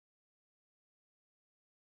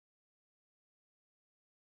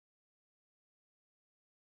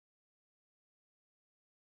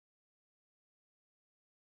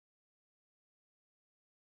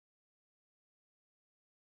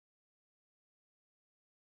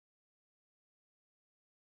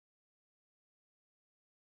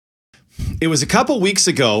It was a couple weeks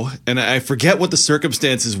ago, and I forget what the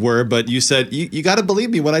circumstances were, but you said, you got to believe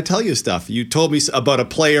me when I tell you stuff. You told me about a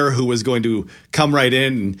player who was going to come right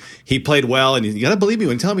in, and he played well, and you got to believe me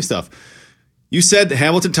when you tell me stuff. You said the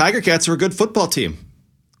Hamilton Tiger Cats are a good football team.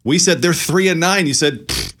 We said they're 3-9. You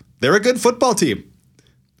said, they're a good football team.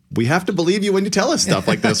 We have to believe you when you tell us stuff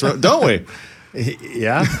like this, don't we?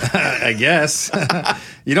 Yeah, I guess.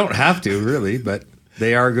 You don't have to, really, but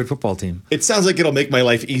they are a good football team. It sounds like it'll make my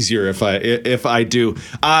life easier if I do.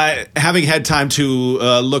 Having had time to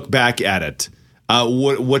look back at it,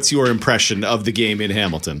 what's your impression of the game in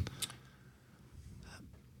Hamilton?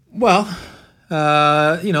 Well,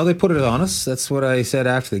 they put it on us. That's what I said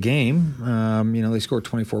after the game. They scored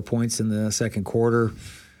 24 points in the second quarter.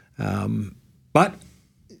 But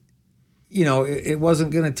it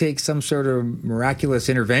wasn't going to take some sort of miraculous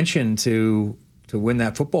intervention to win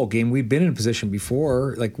that football game. We've been in a position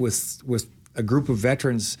before, like with a group of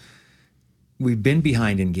veterans, we've been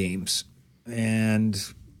behind in games, and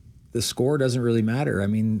the score doesn't really matter. I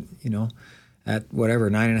mean, at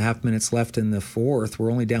 9.5 minutes left in the fourth,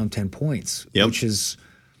 we're only down 10 points, which is,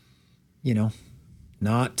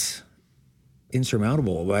 not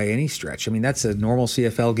insurmountable by any stretch. I mean, that's a normal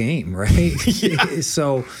CFL game, right? Yeah.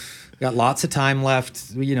 So got lots of time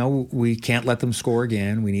left. We can't let them score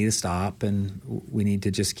again. We need to stop, and we need to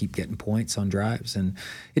just keep getting points on drives. And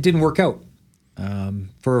it didn't work out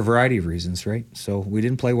for a variety of reasons, right? So we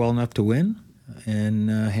didn't play well enough to win, and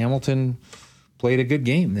Hamilton played a good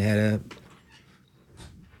game. They had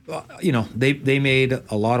they made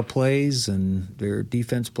a lot of plays, and their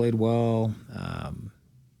defense played well.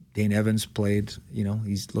 Dane Evans played,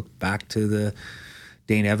 he's looked back to the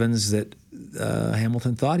Dane Evans that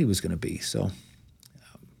Hamilton thought he was going to be. So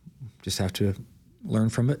just have to learn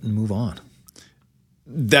from it and move on.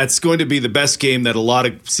 That's going to be the best game that a lot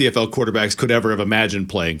of CFL quarterbacks could ever have imagined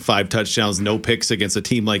playing. 5 touchdowns, no picks against a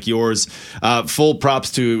team like yours. Full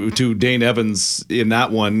props to Dane Evans in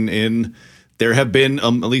that one. There have been, at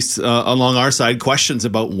least along our side, questions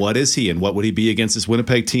about what is he and what would he be against this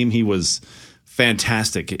Winnipeg team. He was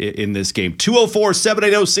fantastic in this game.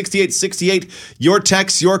 204-780-6868. Your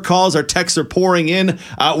texts, your calls. Our texts are pouring in.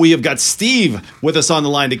 We have got Steve with us on the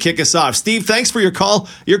line to kick us off. Steve, thanks for your call.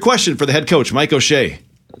 Your question for the head coach, Mike O'Shea.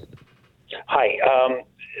 Hi.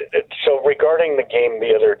 So regarding the game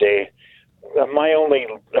the other day,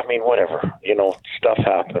 whatever, stuff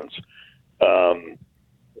happens.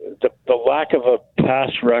 The lack of a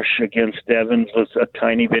pass rush against Evans was a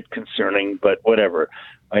tiny bit concerning, but whatever.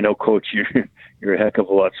 I know, Coach, you're a heck of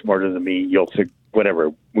a lot smarter than me. You'll think,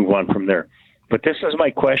 whatever, move on from there. But this is my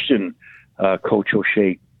question, Coach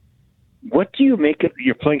O'Shea. What do you make of,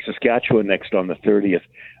 you're playing Saskatchewan next on the 30th.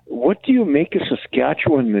 What do you make of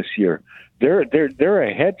Saskatchewan this year? They're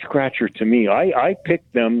a head scratcher to me. I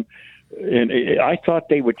picked them, and I thought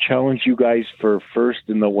they would challenge you guys for first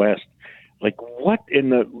in the West. Like, what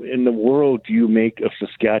in the world do you make of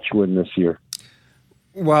Saskatchewan this year?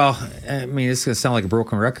 Well, I mean, it's going to sound like a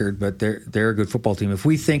broken record, but they're a good football team. If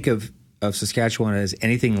we think of Saskatchewan as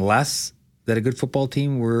anything less than a good football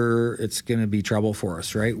team, it's going to be trouble for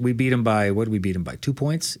us, right? We beat them by, what did we beat them by? 2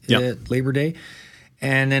 points at Labor Day.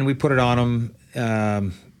 And then we put it on them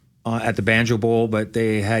at the Banjo Bowl, but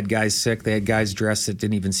they had guys sick. They had guys dressed that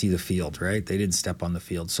didn't even see the field, right? They didn't step on the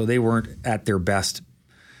field. So they weren't at their best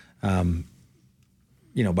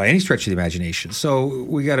by any stretch of the imagination. So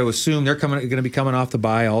we got to assume they're going to be coming off the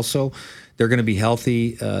bye also. They're going to be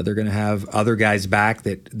healthy. They're going to have other guys back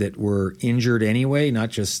that were injured anyway, not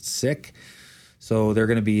just sick. So they're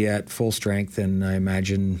going to be at full strength, and I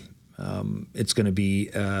imagine it's going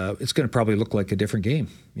to probably look like a different game.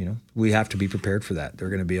 We have to be prepared for that. They're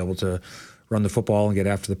going to be able to run the football and get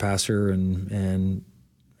after the passer, and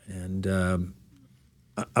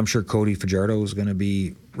I'm sure Cody Fajardo is going to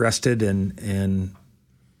be rested and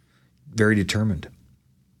very determined.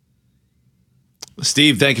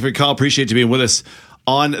 Steve, thank you for your call. Appreciate you being with us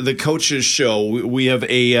on the Coaches Show. We have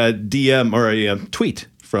a DM or a tweet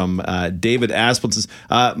from David Aspel. Says,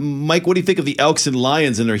 Mike, what do you think of the Elks and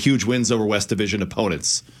Lions and their huge wins over West Division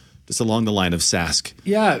opponents? Just along the line of Sask.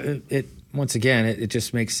 Yeah, it once again, it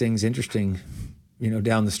just makes things interesting,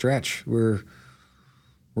 down the stretch. We're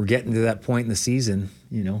getting to that point in the season,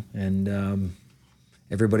 and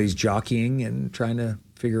everybody's jockeying and trying to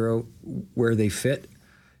figure out where they fit.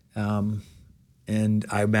 And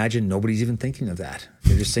I imagine nobody's even thinking of that.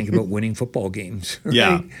 They're just thinking about winning football games. Right?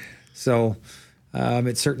 Yeah. So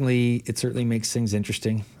it certainly makes things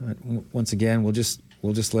interesting. Once again, we'll just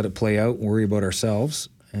let it play out and worry about ourselves.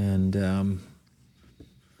 And I'm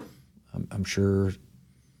sure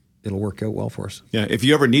it'll work out well for us. Yeah, if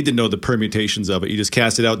you ever need to know the permutations of it, you just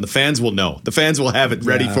cast it out and the fans will know. The fans will have it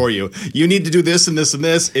ready for you. You need to do this and this and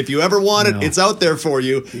this. If you ever want it, it's out there for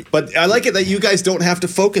you. But I like it that you guys don't have to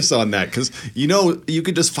focus on that because, you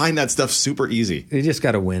can just find that stuff super easy. You just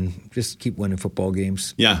got to win. Just keep winning football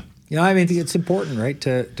games. Yeah. I mean, it's important, right,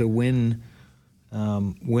 to win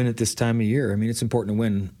at this time of year. I mean, it's important to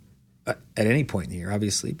win at any point in the year,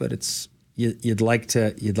 obviously, but you'd like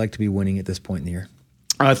to be winning at this point in the year.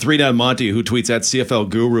 3 Down Monty, who tweets at CFL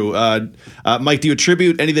Guru. Mike, do you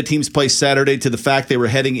attribute any of the teams' play Saturday to the fact they were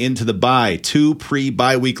heading into the bye? 2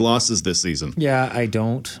 pre-bye week losses this season. Yeah, I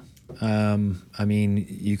don't. I mean,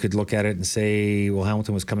 you could look at it and say, well,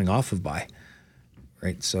 Hamilton was coming off of bye,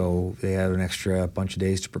 right? So they had an extra bunch of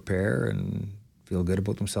days to prepare and feel good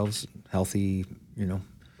about themselves, healthy,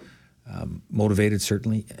 motivated,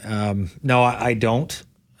 certainly. No, I don't.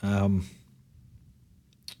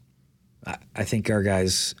 I think our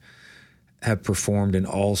guys have performed in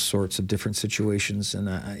all sorts of different situations, and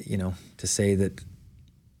to say that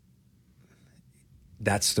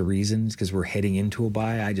that's the reason because we're heading into a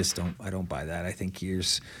bye, I don't buy that. I think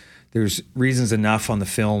there's reasons enough on the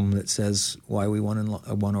film that says why we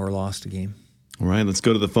won or lost a game. All right, let's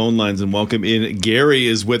go to the phone lines and welcome in. Gary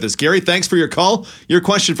is with us. Gary, thanks for your call. Your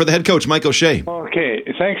question for the head coach, Mike O'Shea. Okay,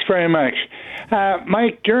 thanks very much.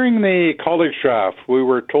 Mike, during the college draft, we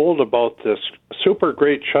were told about this super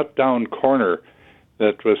great shutdown corner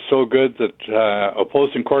that was so good that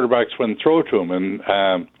opposing quarterbacks wouldn't throw to him.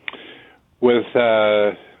 And with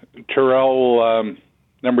Tyrell,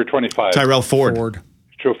 number 25. Tyrell Ford.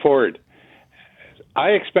 Ford.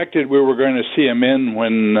 I expected we were going to see him in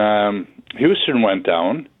when Houston went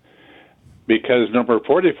down, because number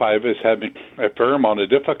 45 is having a fair amount of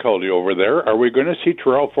difficulty over there. Are we going to see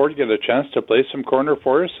Tyrell Ford get a chance to play some corner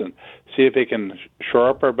for us and see if he can shore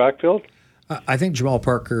up our backfield? I think Jamal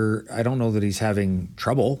Parker, I don't know that he's having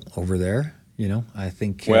trouble over there. I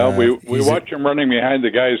think... Well, we watch him running behind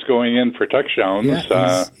the guys going in for touchdowns.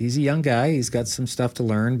 Yeah, he's a young guy. He's got some stuff to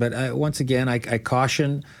learn. But once again, I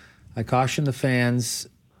caution the fans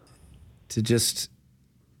to just,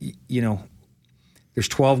 there's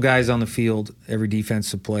 12 guys on the field, every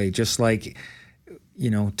defensive play. Just like,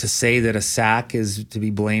 to say that a sack is to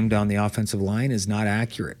be blamed on the offensive line is not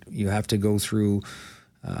accurate. You have to go through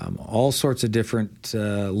all sorts of different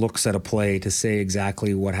looks at a play to say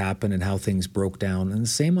exactly what happened and how things broke down. And the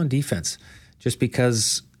same on defense. Just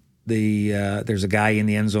because there's a guy in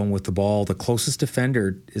the end zone with the ball, the closest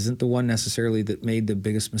defender isn't the one necessarily that made the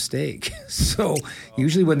biggest mistake. So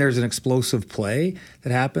usually when there's an explosive play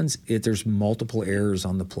that happens, there's multiple errors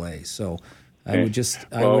on the play. So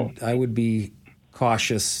I would be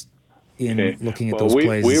cautious in looking at those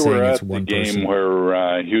plays and saying it's one person. We were at the game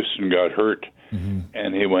where Houston got hurt,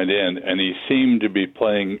 and he went in, and he seemed to be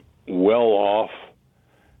playing well off,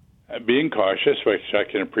 being cautious, which I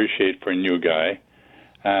can appreciate for a new guy.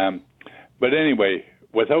 But anyway,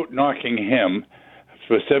 without knocking him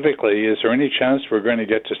specifically, is there any chance we're going to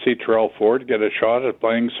get to see Tyrell Ford get a shot at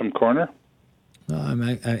playing some corner?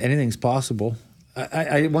 Anything's possible.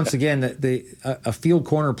 Once again, a field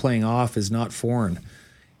corner playing off is not foreign.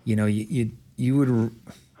 You would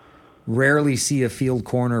rarely see a field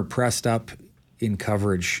corner pressed up in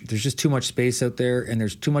coverage. There's just too much space out there, and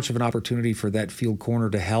there's too much of an opportunity for that field corner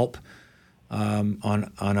to help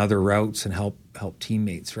on other routes and help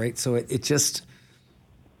teammates, right? So it just,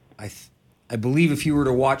 I believe if you were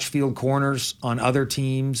to watch field corners on other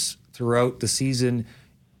teams throughout the season,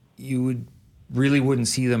 you wouldn't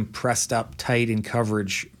see them pressed up tight in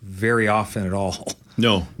coverage very often at all.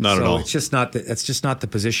 No, not at all. It's just not that's just not the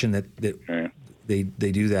position that they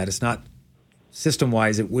do that. It's not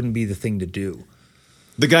system-wise, it wouldn't be the thing to do.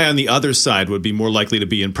 The guy on the other side would be more likely to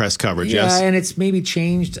be in press coverage, yes? Yeah, and it's maybe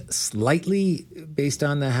changed slightly based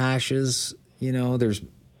on the hashes.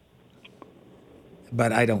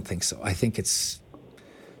 But I don't think so. I think it's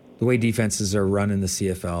the way defenses are run in the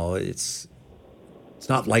CFL, it's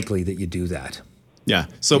not likely that you do that. Yeah.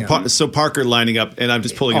 So Parker lining up, and I'm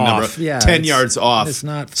just pulling a number, 10 yards off. It's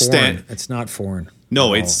not foreign. It's not foreign.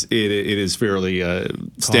 No, it is fairly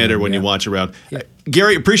standard when you watch around. Yeah.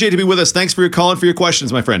 Gary, appreciate to be with us. Thanks for your call and for your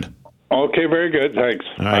questions, my friend. Okay, very good. Thanks.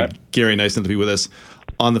 All right, Gary, nice to be with us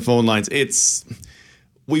on the phone lines.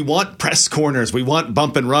 We want press corners, we want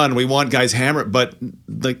bump and run, we want guys hammer, but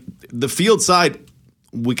the field side,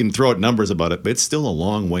 we can throw out numbers about it, but it's still a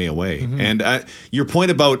long way away. Mm-hmm. And your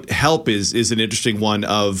point about help is an interesting one.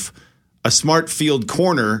 Of a smart field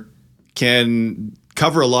corner can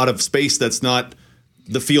cover a lot of space that's not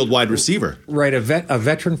the field wide receiver. Right. A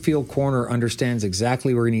veteran field corner understands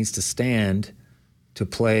exactly where he needs to stand to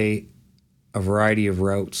play a variety of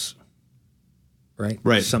routes, right?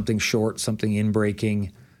 Right. Something short, something in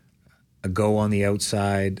breaking, a go on the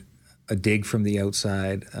outside, a dig from the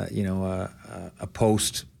outside, a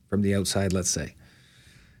post from the outside, let's say.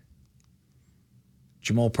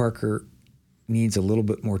 Jamal Parker needs a little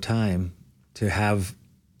bit more time to have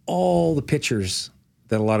all the pictures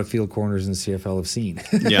that a lot of field corners in the CFL have seen.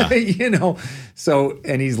 Yeah. So,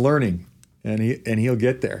 and he's learning, and he'll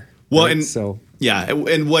get there. Well, right? and so yeah,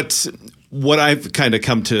 and what I've kind of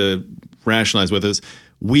come to rationalize with is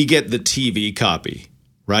we get the TV copy,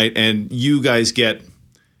 right? And you guys get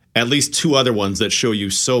at least two other ones that show you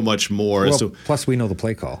so much more. Well, so plus we know the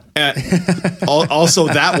play call. Also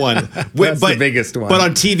that one. That's the biggest one. But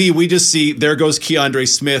on TV, we just see there goes Keandre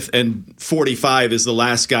Smith and 45 is the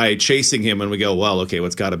last guy chasing him. And we go, well, okay,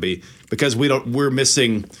 what's got to be? Because we're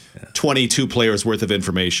missing 22 players worth of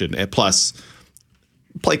information. And plus,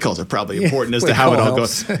 play calls are probably important as to how it all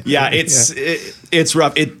goes. Yeah, it's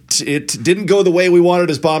rough. It didn't go the way we wanted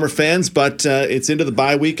as Bomber fans, but it's into the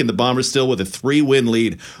bye week, and the Bombers still with a 3-win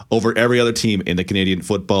lead over every other team in the Canadian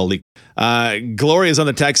Football League. Gloria's on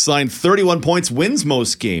the text line. 31 points, wins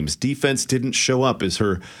most games. Defense didn't show up is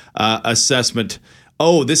her assessment.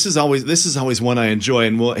 Oh, this is always one I enjoy.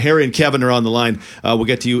 And Harry and Kevin are on the line. We'll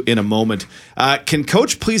get to you in a moment. Can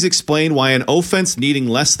Coach please explain why an offense needing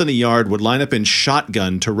less than a yard would line up in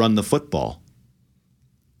shotgun to run the football?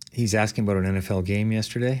 He's asking about an NFL game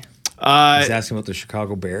yesterday. He's asking about the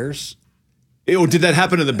Chicago Bears. Did that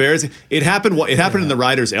happen to the Bears? It happened. It happened in the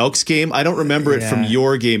Riders Elks game. I don't remember it from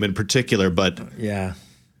your game in particular, but yeah,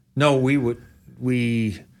 no, we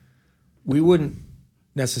wouldn't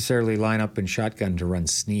necessarily line up in shotgun to run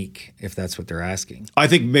sneak if that's what they're asking. I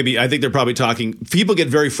think they're probably talking. People get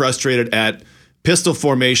very frustrated at pistol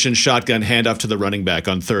formation, shotgun handoff to the running back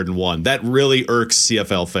on 3rd and 1. That really irks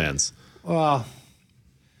CFL fans. Well,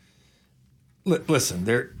 listen,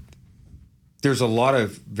 there's a lot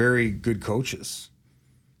of very good coaches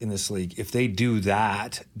in this league. If they do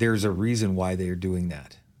that, there's a reason why they're doing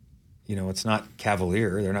that. It's not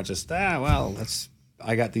cavalier. They're not just,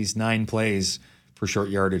 I got these 9 plays for short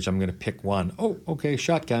yardage. I'm going to pick one. Oh, okay,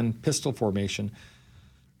 shotgun, pistol formation.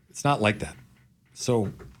 It's not like that.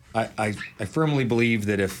 So I firmly believe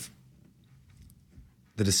that if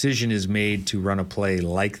the decision is made to run a play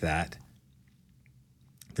like that,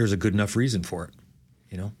 there's a good enough reason for it.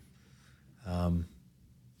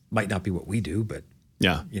 Might not be what we do, but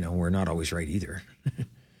yeah, we're not always right either.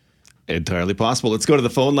 Entirely possible. Let's go to the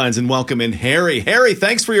phone lines and welcome in Harry. Harry,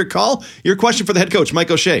 thanks for your call. Your question for the head coach,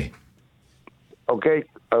 Mike O'Shea. Okay,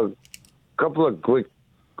 a couple of quick,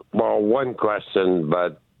 one question,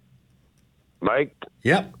 but Mike?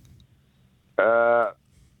 Yep.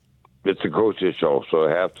 It's a coach's show, so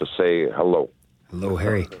I have to say hello. Hello,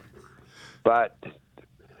 Harry. But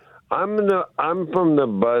I'm from the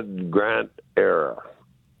Bud Grant era.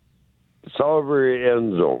 Salvary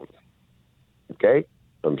end zone. Okay?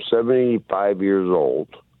 I'm 75 years old.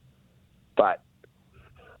 But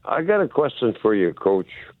I got a question for you, Coach.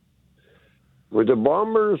 Were the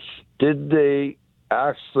Bombers, did they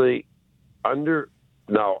actually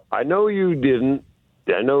now, I know you didn't.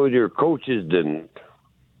 I know your coaches didn't.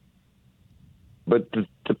 But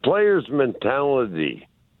the players' mentality,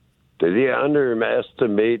 did they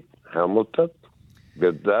underestimate Hamilton?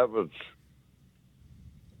 Because that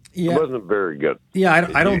wasn't very good. Yeah,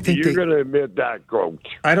 I don't think you're going to admit that, Coach.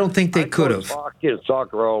 I don't think they could have. I've played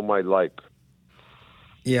soccer all my life.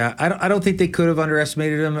 Yeah, I don't think they could have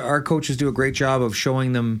underestimated him. Our coaches do a great job of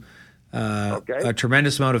showing them a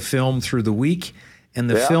tremendous amount of film through the week, and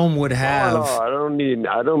the film would have. No, I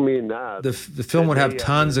don't mean that. The film would have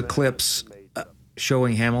tons of clips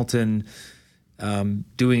showing Hamilton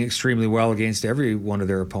doing extremely well against every one of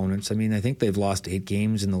their opponents. I mean, I think they've lost 8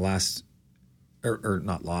 games in the last, or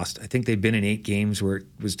not lost. I think they've been in 8 games where it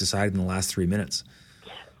was decided in the last 3 minutes.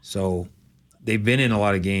 So they've been in a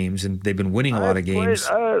lot of games, and they've been winning a lot of games.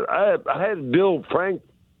 I had Bill Frank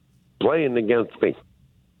playing against me.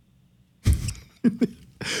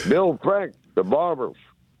 Bill Frank, the Bombers.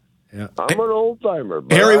 Yeah. I'm an old-timer.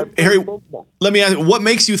 Harry, let me ask you, what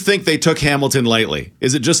makes you think they took Hamilton lightly?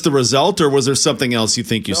 Is it just the result, or was there something else you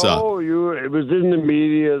think you saw? No, it was in the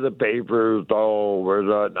media, the papers, we're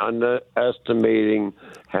not underestimating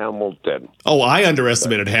Hamilton. Oh, I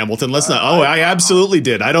underestimated Hamilton. Let's not. Oh, I absolutely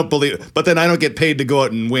did. I don't believe, but then I don't get paid to go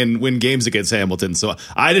out and win games against Hamilton. So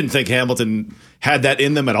I didn't think Hamilton had that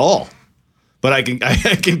in them at all. But I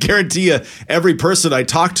can guarantee you, every person I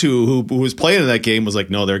talked to who was playing in that game was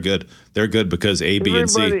like, no, they're good. They're good because A, B, and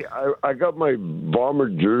C. I got my Bomber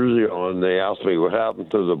jersey on. They asked me what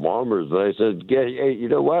happened to the Bombers. And I said, hey, you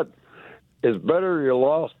know what? It's better you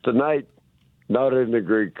lost tonight not in the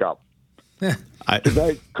Grey Cup. Good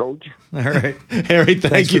night, Coach. All right. Harry,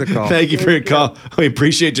 thank you. for the call. Thank you for your call. We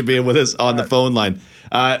appreciate you being with us on the phone line.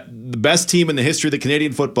 The best team in the history of the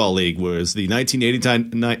Canadian Football League was the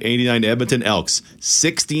 1989 Edmonton Elks,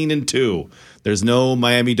 16-2. There's no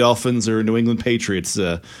Miami Dolphins or New England Patriots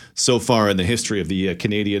so far in the history of the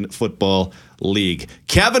Canadian Football League.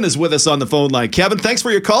 Kevin is with us on the phone line. Kevin, thanks for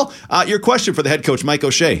your call. Your question for the head coach, Mike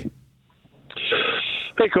O'Shea.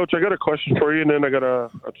 Hey, Coach, I got a question for you, and then I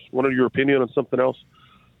just wanted your opinion on something else.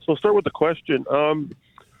 So I'll start with the question. On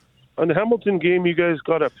the Hamilton game, you guys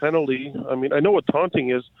got a penalty. I mean, I know what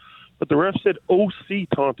taunting is, but the ref said OC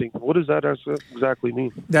taunting. What does that exactly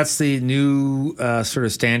mean? That's the new sort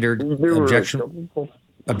of standard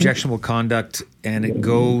objectionable conduct, and it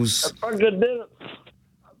goes.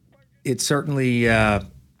 It certainly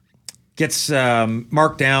gets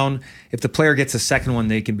marked down. If the player gets a second one,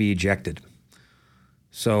 they can be ejected.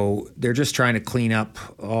 So they're just trying to clean up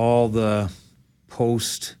all the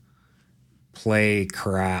post-play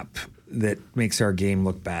crap that makes our game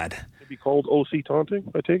look bad. It'd be called OC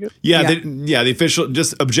taunting, I take it? Yeah. The official,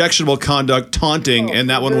 just objectionable conduct, taunting, and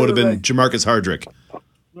that one would have been Jamarcus Hardrick.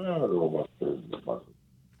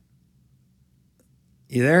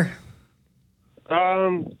 You there?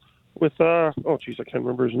 I can't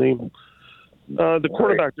remember his name. The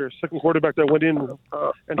quarterback there, second quarterback that went in,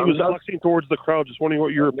 and he was flexing towards the crowd. Just wondering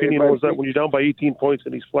what your opinion was that when you're down by 18 points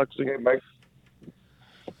and he's flexing.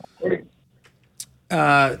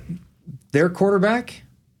 Their quarterback?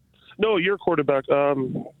 No, your quarterback.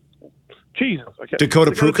 Jesus, I can't.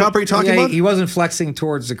 Dakota Prukop, are you talking about? He wasn't flexing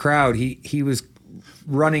towards the crowd. He was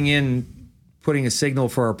running in, putting a signal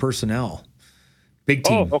for our personnel. Big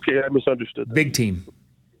team. Oh, okay, I misunderstood that. Big team.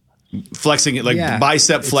 Flexing it,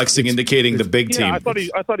 bicep flexing, indicating the big team. I thought he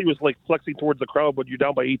was like flexing towards the crowd, but you're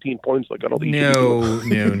down by 18 points. Like I don't think. No.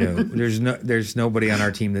 There's nobody on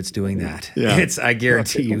our team that's doing that. Yeah. I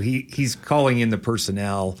guarantee you, he's calling in the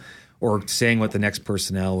personnel or saying what the next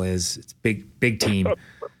personnel is. It's big team.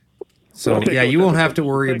 So Okay, you won't have to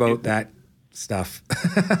worry about that stuff.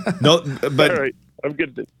 No, but All right, I'm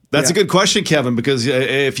good. that's a good question, Kevin, because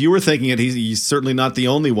if you were thinking it, he's certainly not the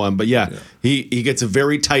only one. But he gets a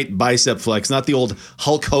very tight bicep flex, not the old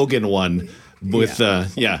Hulk Hogan one with,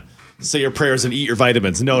 say your prayers and eat your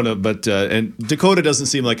vitamins. No, but and Dakota doesn't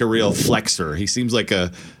seem like a real flexer. He seems like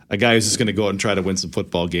a guy who's just going to go out and try to win some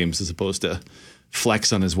football games as opposed to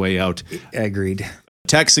flex on his way out. Agreed.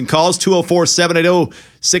 Texts and calls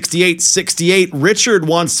 204-780-6868. Richard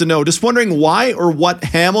wants to know, just wondering why or what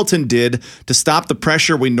Hamilton did to stop the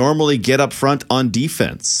pressure we normally get up front on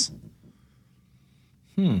defense.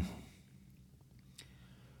 Well,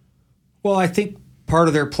 I think part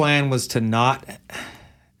of their plan was to not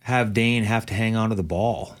have Dane have to hang on to the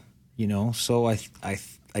ball, So I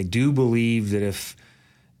do believe that if,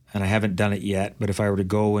 and I haven't done it yet, but if I were to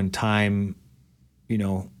go and time,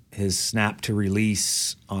 his snap to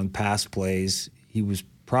release on pass plays, he was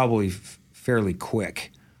probably fairly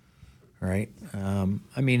quick, right?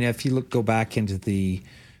 If you go back into the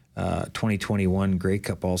 2021 Grey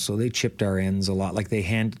Cup also, they chipped our ends a lot. Like they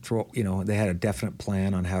had a definite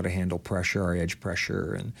plan on how to handle pressure, our edge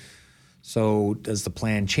pressure. And so does the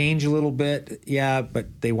plan change a little bit? Yeah,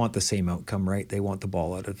 but they want the same outcome, right? They want the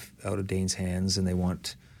ball out of Dane's hands, and they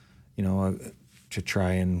want, to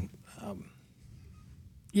try and,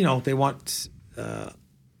 they want a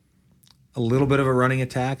little bit of a running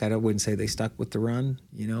attack. I wouldn't say they stuck with the run,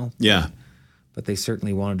 Yeah. But they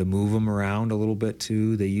certainly wanted to move them around a little bit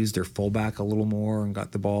too. They used their fullback a little more and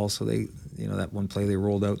got the ball. So they, that one play they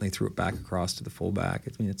rolled out and they threw it back across to the fullback.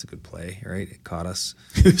 It's a good play, right? It caught us.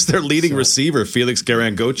 Who's their leading receiver, Felix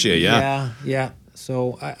Garangochia, Yeah.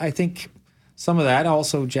 So I think some of that.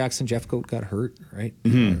 Also, Jackson Jeffcoat got hurt, right,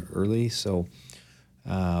 early. So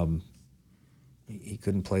he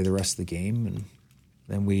couldn't play the rest of the game. And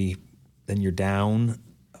then you're down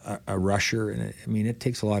a rusher, and it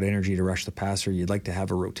takes a lot of energy to rush the passer. You'd like to have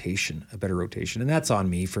a better rotation, and that's on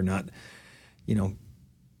me for not,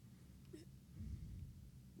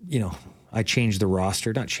 I change the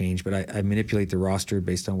roster, not change, but I manipulate the roster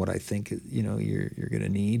based on what I think you're going to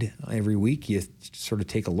need every week. You sort of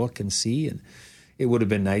take a look and see, and it would have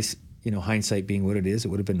been nice. Hindsight being what it is, it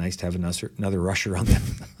would have been nice to have another rusher on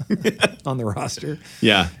on the roster.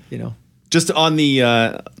 Yeah, just on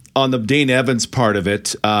the Dane Evans part of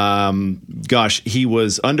it, he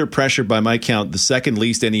was under pressure by my count, the second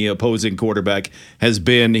least any opposing quarterback has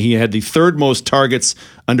been. He had the third most targets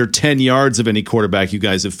under 10 yards of any quarterback you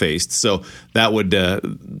guys have faced. So that would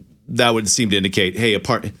seem to indicate, hey,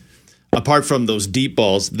 apart from those deep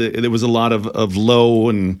balls, there was a lot of low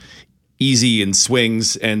and easy and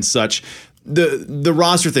swings and such. the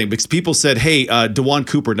roster thing, because people said, hey, DeJuan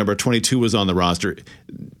Cooper, number 22, was on the roster.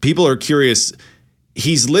 People are curious.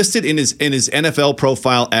 He's listed in his NFL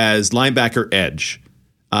profile as linebacker edge.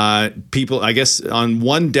 People, I guess, on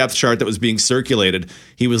one depth chart that was being circulated,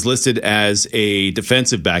 he was listed as a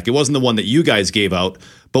defensive back. It wasn't the one that you guys gave out,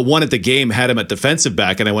 but one at the game had him at defensive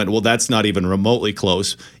back, and I went, well, that's not even remotely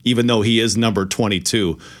close, even though he is number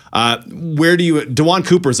 22. Where do you? DeJuan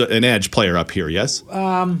Cooper's an edge player up here, yes?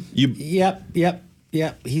 Yep.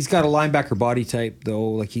 He's got a linebacker body type,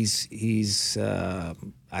 though. Like he's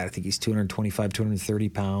I think he's 225, 230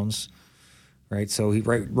 pounds. Right, so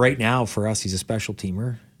right now for us, he's a special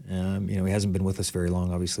teamer. He hasn't been with us very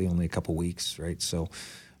long, obviously, only a couple weeks. Right, so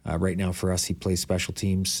right now for us, he plays special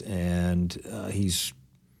teams, and he's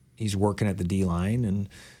working at the D line. And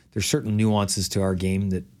there's certain nuances to our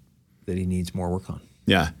game that he needs more work on.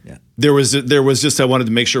 Yeah. There was just, I wanted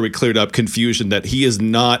to make sure we cleared up confusion that he is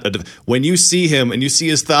not when you see him and you see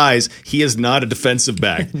his thighs, he is not a defensive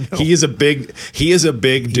back. No. He is a big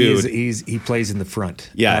dude. He plays in the front.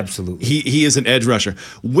 Yeah, absolutely. He is an edge rusher.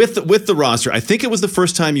 With the roster, I think it was the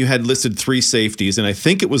first time you had listed 3 safeties, and I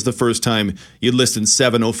think it was the first time you listed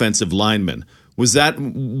 7 offensive linemen.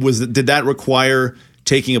 Did that require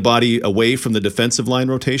taking a body away from the defensive line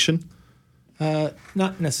rotation?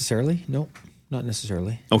 Not necessarily. No. Not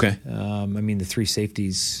necessarily. Okay. The 3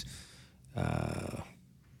 safeties,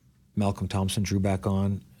 Malcolm Thompson drew back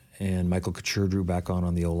on, and Michael Couture drew back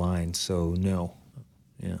on the O-line. So no,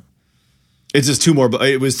 yeah. It's just 2 more.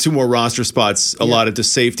 It was 2 more roster spots allotted to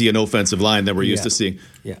safety and offensive line that we're used to seeing.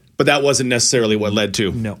 Yeah. But that wasn't necessarily what led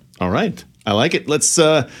to. No. All right. I like it. Let's.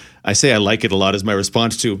 I say I like it a lot as my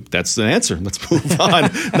response to that's the answer. Let's move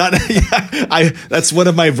on. That's one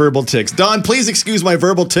of my verbal tics. Don, please excuse my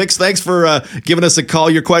verbal tics. Thanks for giving us a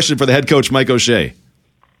call. Your question for the head coach, Mike O'Shea.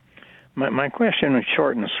 My question was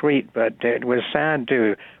short and sweet, but it was sad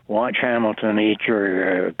to watch Hamilton eat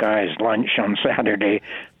your guys' lunch on Saturday.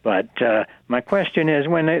 But my question is,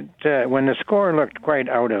 when the score looked quite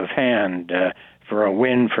out of hand for a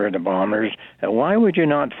win for the Bombers, why would you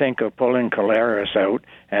not think of pulling Collaros out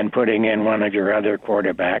and putting in one of your other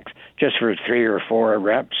quarterbacks just for 3 or 4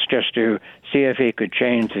 reps, just to see if he could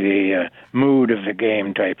change the mood of the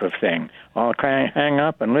game type of thing? I'll hang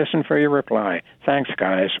up and listen for your reply. Thanks,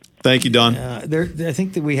 guys. Thank you, Don. I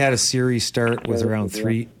think that we had a series start with around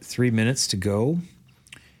 3 minutes to go,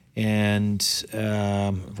 and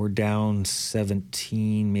we're down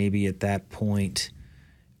 17 maybe at that point,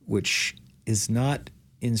 which is not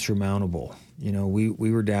insurmountable. We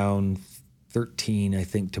were down 13, I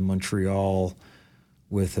think, to Montreal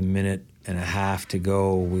with a minute and a half to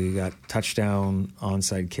go. We got touchdown,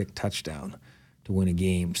 onside kick, touchdown to win a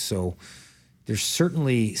game. So there's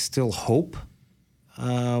certainly still hope.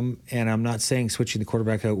 And I'm not saying switching the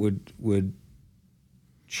quarterback out would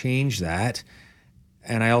change that.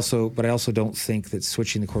 And I also don't think that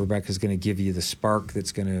switching the quarterback is going to give you the spark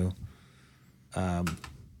that's going to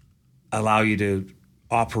allow you to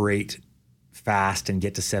operate fast and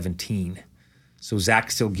get to 17. So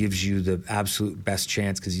Zach still gives you the absolute best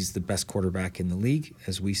chance because he's the best quarterback in the league,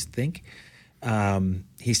 as we think.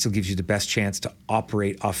 He still gives you the best chance to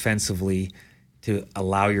operate offensively, to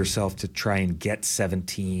allow yourself to try and get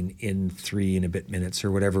 17 in 3 and a bit minutes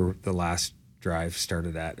or whatever the last drive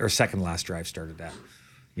started at, or second last drive started at.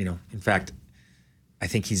 In fact, I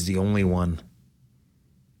think he's the only one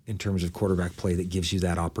in terms of quarterback play that gives you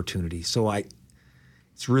that opportunity. So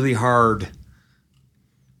it's really hard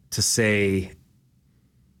to say,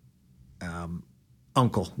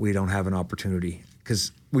 uncle, we don't have an opportunity,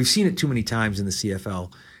 because we've seen it too many times in the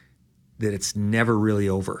CFL that it's never really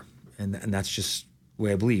over. And that's just the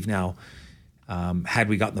way I believe. Now, had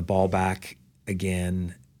we gotten the ball back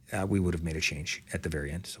again, we would have made a change at the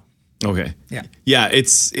very end. So. Okay. Yeah. It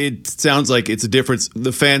sounds like it's a difference.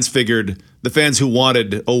 The fans who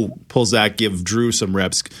wanted, pull Zach, give Drew some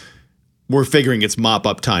reps, were figuring it's mop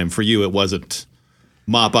up time. For you, it wasn't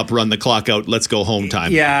mop up, run the clock out, let's go home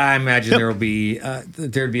time. Yeah, I imagine there'd be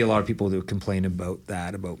a lot of people that would complain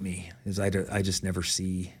about me, is I just never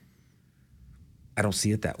see. I don't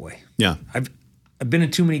see it that way. Yeah. I've been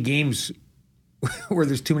in too many games where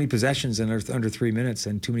there's too many possessions and under 3 minutes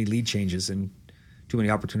and too many lead changes and too many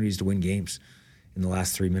opportunities to win games in the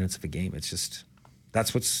last 3 minutes of a game. It's just,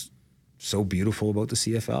 that's what's so beautiful about the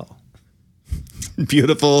CFL.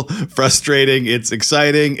 Beautiful, frustrating, it's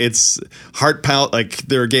exciting, it's heart pound. Like,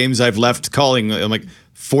 there are games I've left calling, I'm like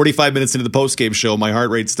 45 minutes into the post-game show, my heart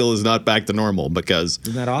rate still is not back to normal, because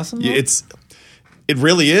isn't that awesome? It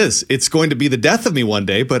really is. It's going to be the death of me one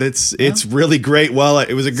day, but it's really great. Well,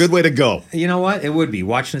 it was a good way to go. You know what? It would be.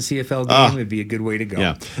 Watching a CFL game would be a good way to go.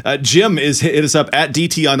 Yeah. Jim hit us up at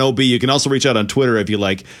DT on OB. You can also reach out on Twitter if you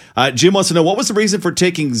like. Jim wants to know, what was the reason for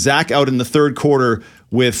taking Zach out in the third quarter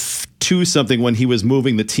with 2-something when he was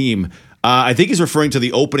moving the team? I think he's referring to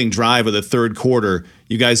the opening drive of the third quarter.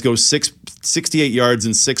 You guys go 68 yards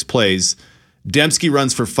in 6 plays. Dembski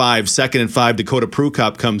runs for 5. 2nd and 5. Dakota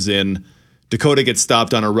Prukop comes in. Dakota gets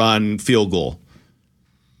stopped on a run, field goal.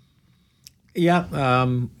 Yeah,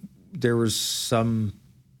 there was some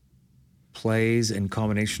plays and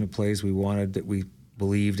combination of plays we wanted that we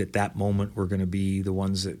believed at that moment were going to be the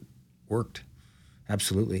ones that worked.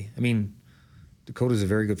 Absolutely. I mean, Dakota's a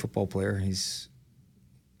very good football player. He's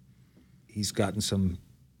gotten some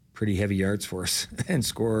pretty heavy yards for us and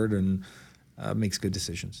scored and makes good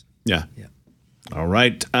decisions. Yeah. All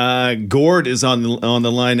right. Gord is on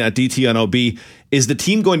the line at DT on OB. Is the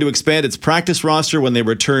team going to expand its practice roster when they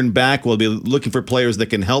return back? We'll be looking for players that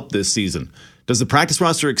can help this season. Does the practice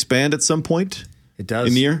roster expand at some point? It does.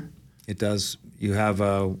 In the year? It does. You have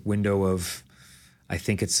a window of, I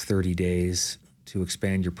think it's 30 days to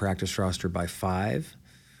expand your practice roster by 5.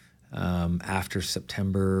 After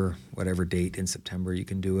September, whatever date in September you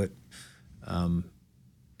can do it.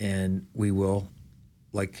 And we will,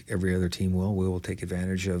 like every other team we will take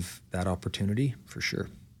advantage of that opportunity for sure.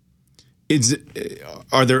 Is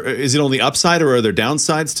it only upside or are there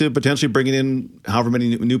downsides to potentially bringing in however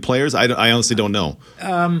many new players? I honestly don't know.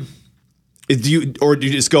 Do you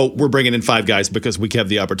just go, we're bringing in 5 guys because we have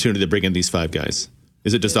the opportunity to bring in these 5 guys?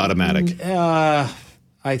 Is it just automatic? I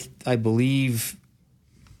believe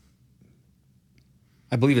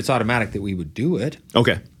it's automatic that we would do it.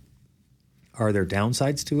 Okay. Are there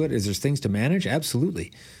downsides to it? Is there things to manage?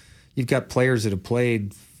 Absolutely. You've got players that have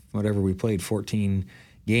played, 14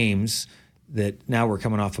 games that now we're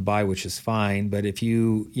coming off a bye, which is fine. But if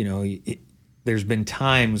there's been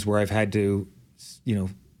times where I've had to,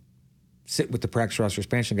 sit with the practice roster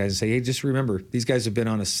expansion guys and say, hey, just remember, these guys have been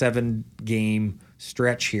on a 7-game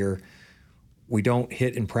stretch here. We don't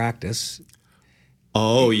hit in practice.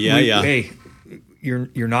 Oh, yeah. Hey,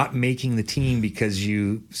 you're not making the team because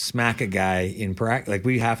you smack a guy in practice. Like,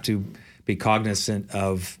 we have to be cognizant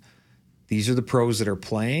of these are the pros that are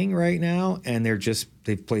playing right now, and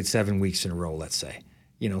they've played 7 weeks in a row, let's say.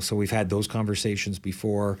 So we've had those conversations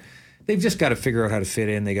before. They've just got to figure out how to fit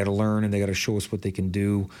in. They got to learn, and they got to show us what they can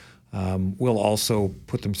do. We'll also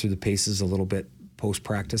put them through the paces a little bit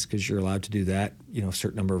post-practice because you're allowed to do that, a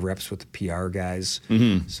certain number of reps with the PR guys.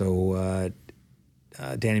 Mm-hmm. So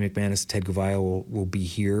Danny McManus, Ted Gavaya will be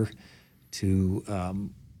here to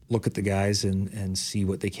look at the guys and see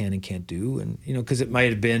what they can and can't do. And, because it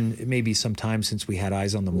may be some time since we had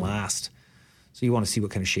eyes on them last. So you want to see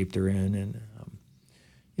what kind of shape they're in. And,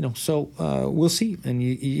 so we'll see. And,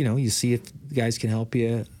 you see if the guys can help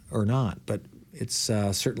you or not. But it's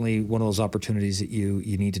certainly one of those opportunities that you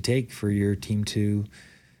need to take for your team to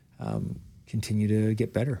continue to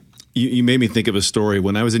get better. You made me think of a story.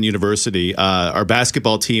 When I was in university, our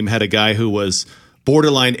basketball team had a guy who was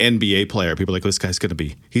borderline NBA player. People were like, this guy's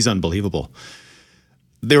he's unbelievable.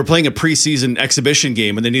 They were playing a preseason exhibition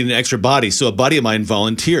game and they needed an extra body. So a buddy of mine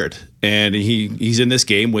volunteered, and he's in this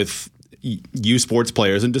game with U Sports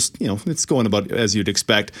players, and just, it's going about as you'd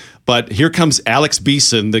expect. But here comes Alex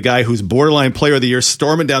Beeson, the guy who's borderline player of the year,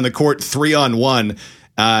 storming down the court 3-on-1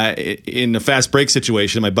 in a fast break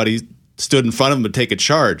situation. My buddy stood in front of him to take a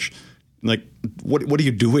charge. I'm like, what are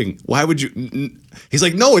you doing? Why would you? He's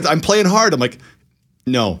like, no, I'm playing hard. I'm like,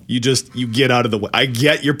 no, you get out of the way. I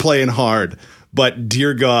get you're playing hard, but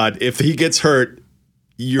dear God, if he gets hurt,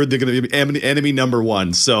 you're going to be enemy number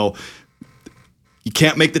 1. So you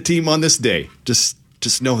can't make the team on this day. Just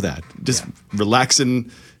know that. Just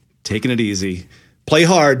relaxing, taking it easy. Play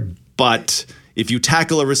hard, but if you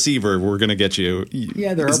tackle a receiver, we're going to get you.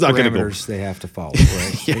 Yeah, there are parameters they have to follow,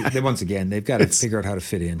 right? Once again, they've got to figure out how to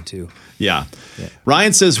fit in, too. Yeah.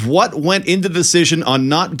 Ryan says, what went into the decision on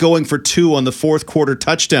not going for 2 on the fourth quarter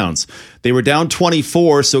touchdowns? They were down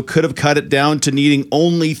 24, so could have cut it down to needing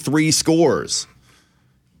only 3 scores.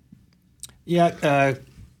 Yeah,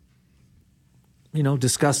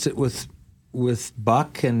 discussed it with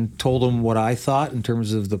Buck and told him what I thought in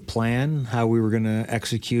terms of the plan, how we were going to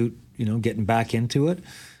execute, getting back into it.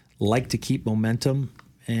 Like to keep momentum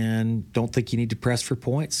and don't think you need to press for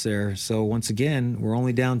points there. So once again, we're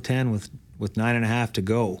only down 10 with 9.5 to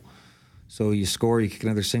go. So you score, you kick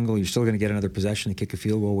another single, you're still going to get another possession and kick a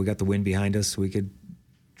field goal. We got the win behind us. We could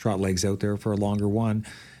trot legs out there for a longer one.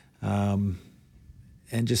 And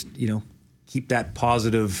just, keep that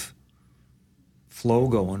positive flow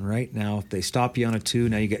going. Right now, if they stop you on a 2,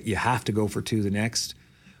 now you have to go for 2 the next,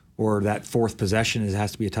 or that fourth possession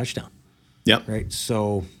has to be a touchdown. Yep. Right.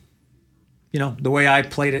 So, the way I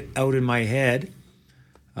played it out in my head,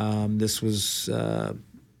 this was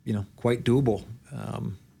quite doable.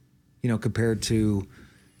 Compared to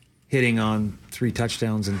hitting on 3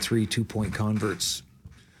 touchdowns and 3 2-point converts.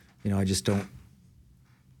 I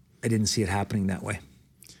didn't see it happening that way.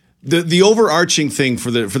 The overarching thing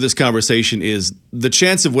for this conversation is the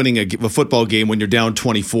chance of winning a football game when you're down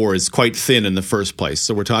 24 is quite thin in the first place.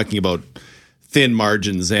 So we're talking about thin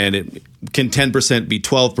margins, and it can 10% be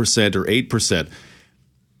 12% or 8%.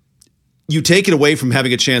 You take it away from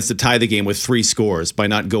having a chance to tie the game with 3 scores by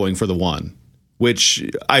not going for the 1, which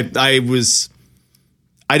I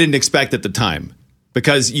didn't expect at the time,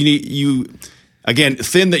 because you again,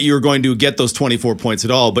 thin that you're going to get those 24 points at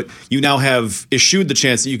all, but you now have eschewed the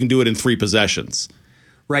chance that you can do it in 3 possessions.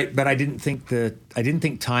 Right, but I didn't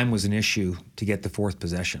think time was an issue to get the 4th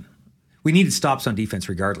possession. We needed stops on defense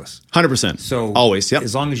regardless. 100%. So always, yep.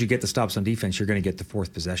 As long as you get the stops on defense, you're going to get the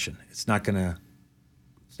 4th possession. It's not going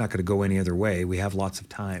to go any other way. We have lots of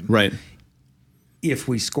time. Right. If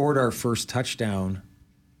we scored our first touchdown,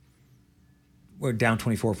 we're down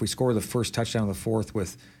 24. If we score the first touchdown of the 4th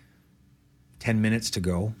with 10 minutes to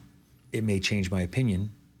go, it may change my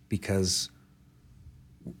opinion, because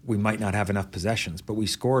we might not have enough possessions. But we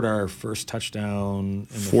scored our first touchdown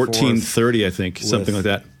in the 14:30, I think, something like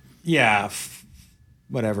that. Yeah,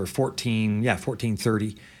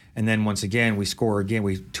 14:30. And then once again, we score again.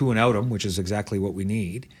 We 2 and out them, which is exactly what we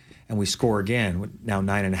need. And we score again. Now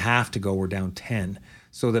 9.5 to go, we're down 10.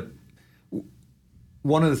 So that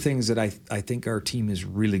one of the things that I think our team is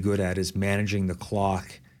really good at is managing the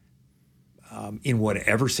clock in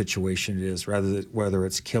whatever situation it is, whether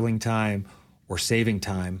it's killing time or saving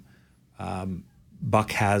time.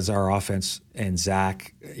 Buck has our offense, and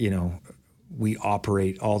Zach, we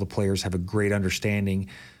operate, all the players have a great understanding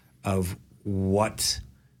of what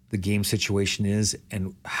the game situation is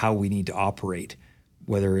and how we need to operate.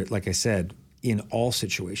 Whether, like I said, in all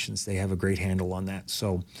situations, they have a great handle on that.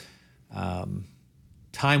 So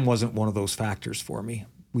time wasn't one of those factors for me.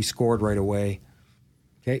 We scored right away.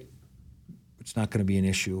 Okay. It's not going to be an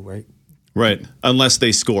issue, right? Right. Unless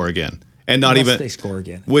they score again. And not Unless even they score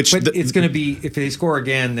again. Which it's going to be, if they score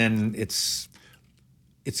again, then it's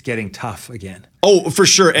getting tough again. Oh, for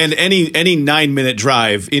sure. And any 9-minute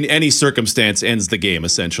drive in any circumstance ends the game,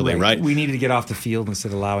 essentially, right? We needed to get off the field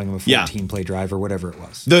instead of allowing them a 14-play drive or whatever it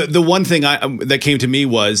was. The one thing that came to me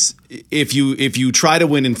was, if you try to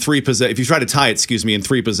win in if you try to tie it, in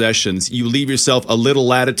 3 possessions, you leave yourself a little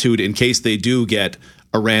latitude in case they do get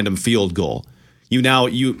a random field goal.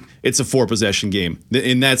 It's a 4-possession game.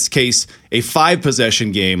 In that case, a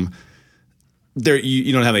 5-possession game, there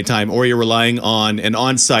you don't have any time, or you're relying on an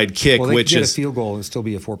onside kick, which get is a field goal and still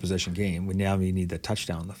be a 4-possession game. We need the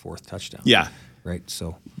touchdown, the 4th touchdown. Yeah. Right.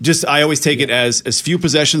 So I always take it as few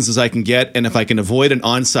possessions as I can get, and if I can avoid an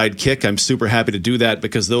onside kick, I'm super happy to do that,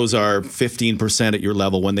 because those are 15% at your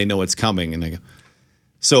level when they know it's coming. And I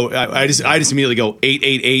just immediately go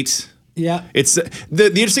 8-8-8. Yeah. It's the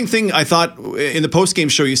interesting thing. I thought in the post-game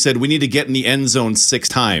show you said we need to get in the end zone 6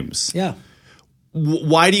 times. Yeah.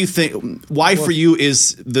 Why do you think? Why for you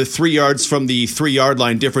is the 3 yards from the 3-yard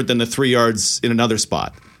line different than the 3 yards in another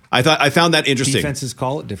spot? I found that interesting. Defenses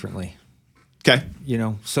call it differently. Okay.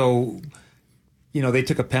 So they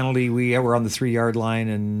took a penalty. We were on the 3-yard line,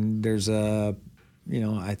 and there's I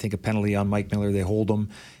think a penalty on Mike Miller. They hold him,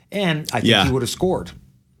 and I think he would have scored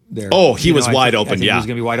there. Oh, he was wide open. I think he was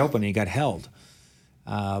going to be wide open, and he got held.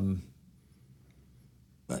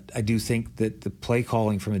 But I do think that the play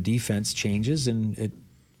calling from a defense changes, and it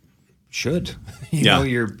should.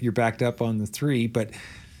 You're backed up on the 3, but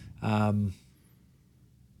I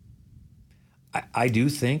do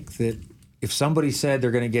think that if somebody said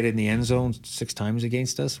they're going to get in the end zone 6 times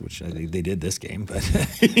against us, which I think they did this game, but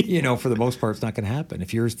for the most part, it's not going to happen.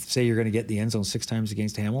 If you say you're going to get in the end zone 6 times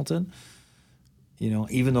against Hamilton,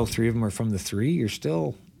 even though 3 of them are from the 3, you're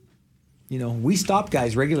still. We stop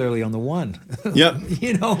guys regularly on the 1.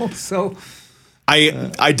 Yep. So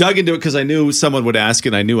I dug into it because I knew someone would ask,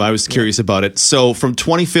 and I knew I was curious about it. So from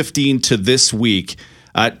 2015 to this week,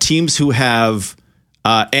 teams who have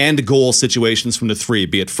and goal situations from the 3,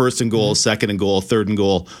 be it 1st and goal, 2nd and goal, 3rd and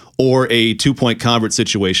goal, or a 2-point convert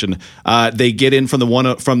situation, they get in from the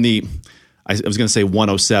I was going to say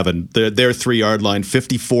 107, their 3-yard line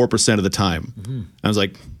 54% of the time. Mm-hmm. I was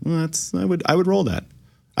like, I would roll that.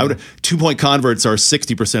 2-point converts are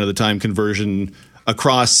 60% of the time conversion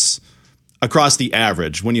across the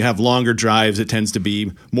average. When you have longer drives, it tends to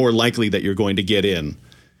be more likely that you're going to get in.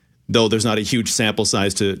 though there's not a huge sample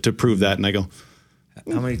size to prove that. And I go,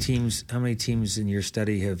 how many teams in your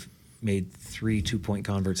study have made 3 2-point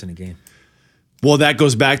converts in a game? well, that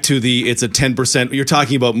goes back to it's a 10%. You're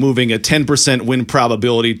talking about moving a 10% win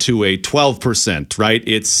probability to a 12%, right?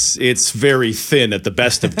 It's very thin at the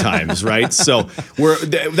best of times, right? So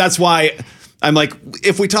that's why I'm like,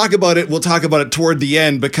 if we talk about it, we'll talk about it toward the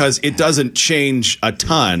end because it doesn't change a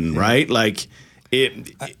ton, right? Like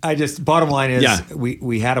I just bottom line is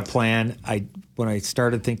we had a plan. When I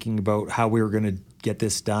started thinking about how we were going to get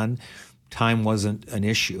this done, time wasn't an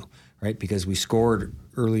issue, right? Because we scored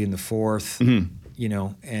early in the fourth, you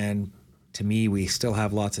know, and to me, we still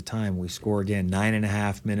have lots of time. We score again,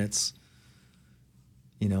 9.5 minutes,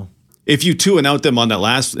 you know. If you 2-and-out them on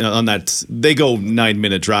that they go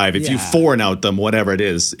 9-minute drive. If you 4-and-out them, whatever it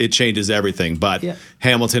is, it changes everything. But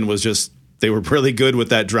Hamilton was they were really good with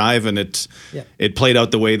that drive, and it played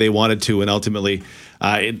out the way they wanted to, and ultimately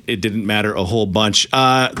it didn't matter a whole bunch.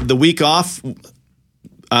 The week off,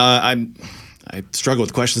 I struggle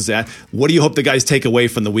with questions to ask. What do you hope the guys take away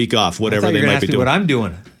from the week off, whatever they might be doing? What I'm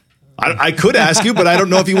doing. I could ask you, but I don't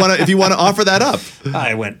know if you want to offer that up.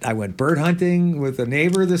 I went bird hunting with a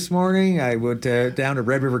neighbor this morning. I went down to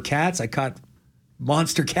Red River Cats. I caught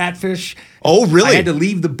monster catfish. Oh, really? I had to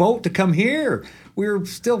leave the boat to come here. We were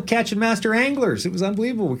still catching master anglers. It was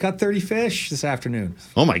unbelievable. We caught 30 fish this afternoon.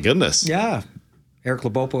 Oh my goodness. Yeah. Eric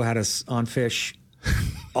Labopo had us on fish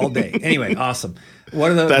all day. Anyway, awesome. What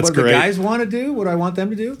do the guys want to do? What do I want them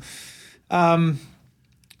to do?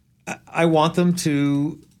 I want them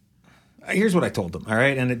to. Here's what I told them, all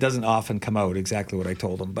right? And it doesn't often come out exactly what I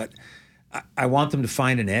told them, but I want them to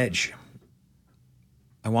find an edge.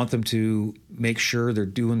 I want them to make sure they're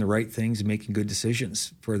doing the right things and making good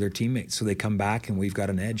decisions for their teammates so they come back and we've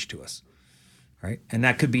got an edge to us, right? And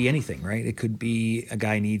that could be anything, right? It could be a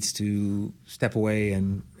guy needs to step away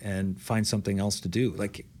and find something else to do.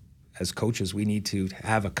 Like as coaches, we need to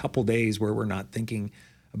have a couple days where we're not thinking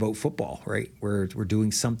about football, right? Where we're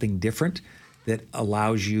doing something different that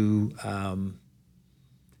allows you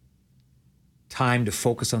time to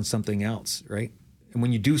focus on something else, right? And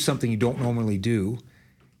when you do something you don't normally do,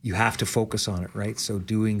 you have to focus on it, right? So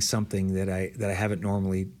doing something that I haven't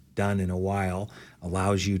normally done in a while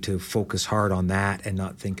allows you to focus hard on that and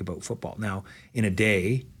not think about football. Now, in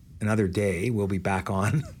another day, we'll be back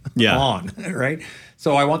on, right?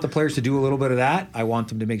 So I want the players to do a little bit of that. I want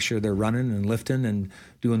them to make sure they're running and lifting and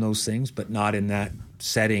doing those things, but not in that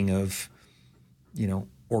setting of, you know,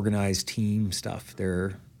 organized team stuff.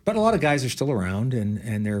 But a lot of guys are still around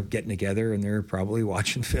and they're getting together and they're probably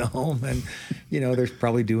watching film and, you know, they're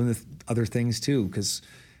probably doing the other things too. Because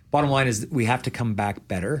bottom line is that we have to come back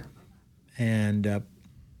better and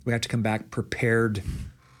we have to come back prepared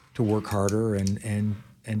to work harder and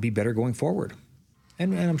be better going forward.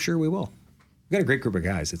 And I'm sure we will. We've got a great group of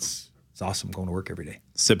guys. It's awesome going to work every day.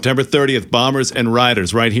 September 30th, Bombers and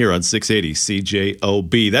Riders right here on 680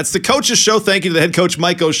 CJOB. That's the Coaches Show. Thank you to the head coach,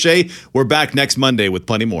 Mike O'Shea. We're back next Monday with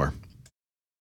plenty more.